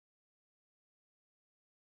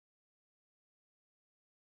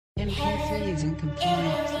MP3 is incomplete.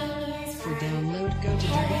 For download, go to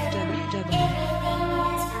www.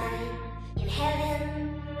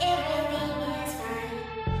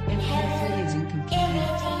 MP3 is incomplete.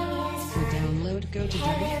 For download, go to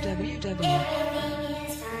www.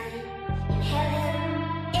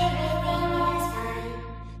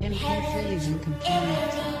 MP3 is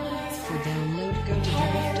incomplete. For download, go to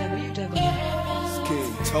www.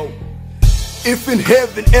 King Toke. If in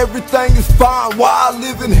heaven everything is fine, why I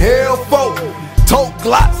live in hell for? Toke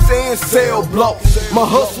glocks and cell blow. My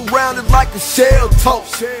hustle rounded like a shell toe.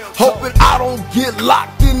 Hoping I don't get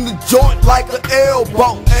locked in the joint like an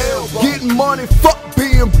elbow. Getting money, fuck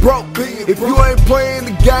being broke. If you ain't playing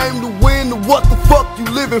the game to win, then what the fuck you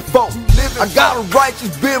living for? I got a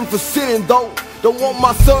righteous been for sinning though. Don't want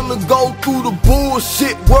my son to go through the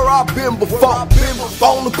bullshit where I've been before.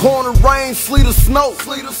 On the corner, rain, sleet or snow.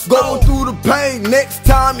 Going through the pain, next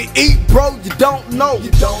time you eat, bro, you don't know.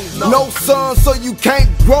 No son, so you can't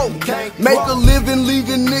grow. Make a living,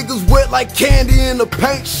 leaving niggas wet like candy in a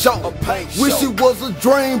paint show. Wish it was a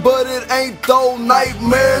dream, but it ain't though.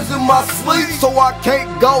 Nightmares in my sleep, so I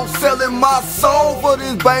can't go. Selling my soul for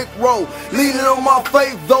this bankroll. Leaning on my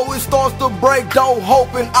faith, though it starts to break, though.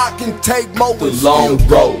 Hoping I can take more. The long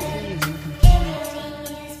road,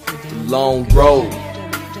 the long road,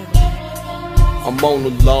 I'm on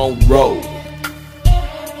the long road.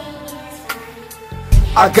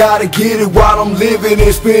 I gotta get it while I'm living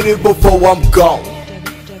and spend it before I'm gone.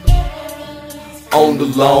 On the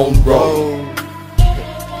long road,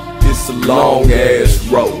 it's a long ass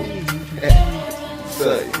road.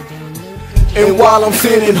 And while I'm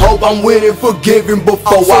sinning, hope I'm winning, forgiving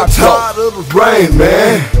before I go. Tired of the rain,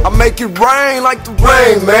 man. I make it rain like the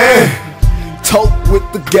rain, man. Toke with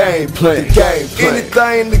the game plan.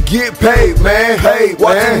 Anything to get paid, man.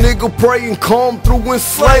 Watch a nigga pray and come through and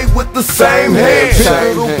slay with the same hand.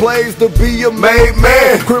 Pivotal plays to be a made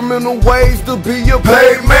man. Criminal ways to be a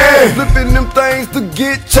paid man. Flipping them things to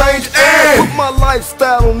get change and put my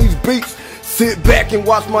lifestyle on these beats. Sit back and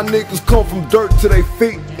watch my niggas come from dirt to their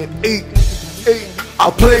feet and eat.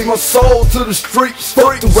 I played my soul to the streets,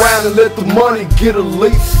 fucked around and let the money get a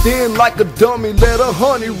lease. Then like a dummy, let a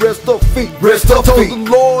honey rest her feet. Told the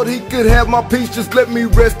Lord he could have my peace, just let me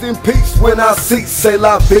rest in peace. When I seek, say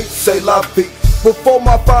la vie, say la vie. Before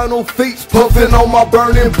my final feats, puffing on my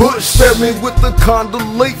burning bush. Spare me with the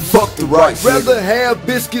condoleezza. Fuck the rice. Rather have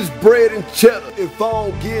biscuits, bread, and cheddar. If I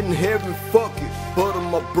don't get in heaven, fuck it. Butter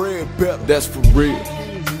my bread better. That's for real.